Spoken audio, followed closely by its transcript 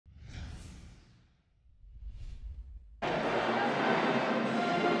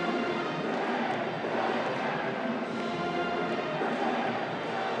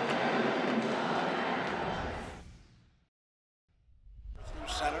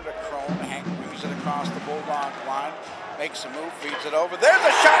across the Bulldog line. Makes a move, feeds it over. There's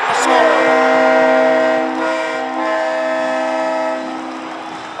a shot and a score!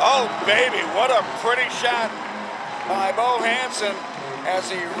 Oh, baby, what a pretty shot by Bo Hansen as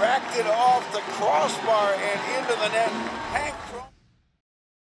he racked it off the crossbar and into the net. Hank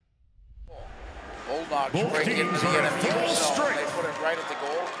Bulldogs break into the enemy zone. They put it right at the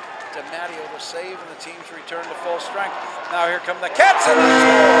goal. DiMatteo the save, and the team's return to full strength. Now here come the Cats and the score!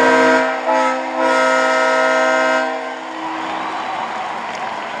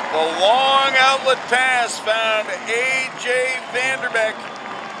 The long outlet pass found A.J. Vanderbeck,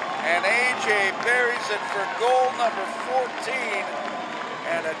 and A.J. buries it for goal number 14,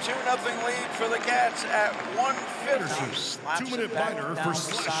 and a 2-0 lead for the Cats at 1:50. Slaps 2-minute it back minor down for the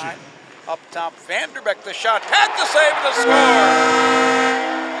slashing. side. Up top, Vanderbeck the shot, Pat the save, and the score!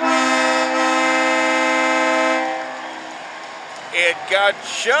 It got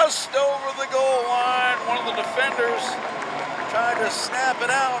just over the goal line. One of the defenders tried to snap it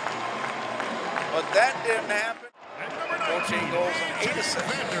out, but that didn't happen. 14 goals and 8 assists for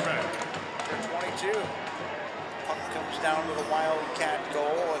 22. Puck comes down to the Wildcat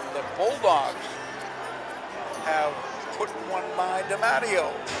goal, and the Bulldogs have put one by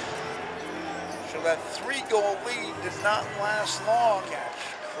DiMatteo. So that 3-goal lead did not last long. Catch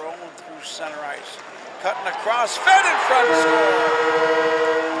crawling through center ice. Cutting across, fed in front, score!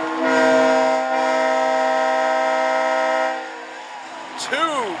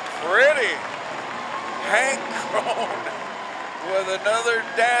 Too pretty. Hank Crone with another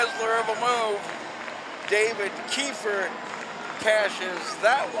dazzler of a move. David Kiefer cashes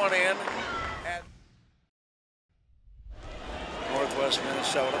that one in at Northwest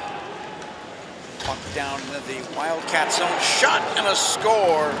Minnesota. Puck down into the Wildcat zone. Shot and a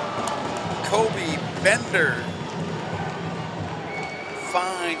score. Kobe Bender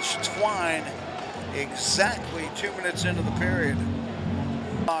finds Twine exactly 2 minutes into the period.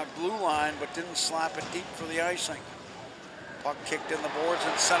 Blue line, but didn't slap it deep for the icing. Puck kicked in the boards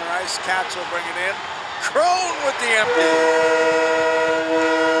and center ice. Cats will bring it in. Crone with the empty.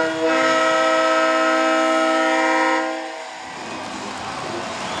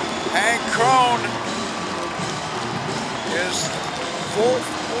 Hank Crone, his 4th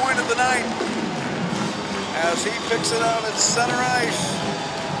point of the night as he picks it out at center ice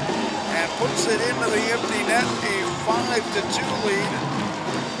and puts it into the empty net. A 5-2 lead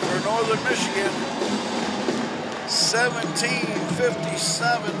for Northern Michigan.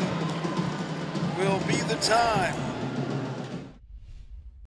 17:57 will be the time.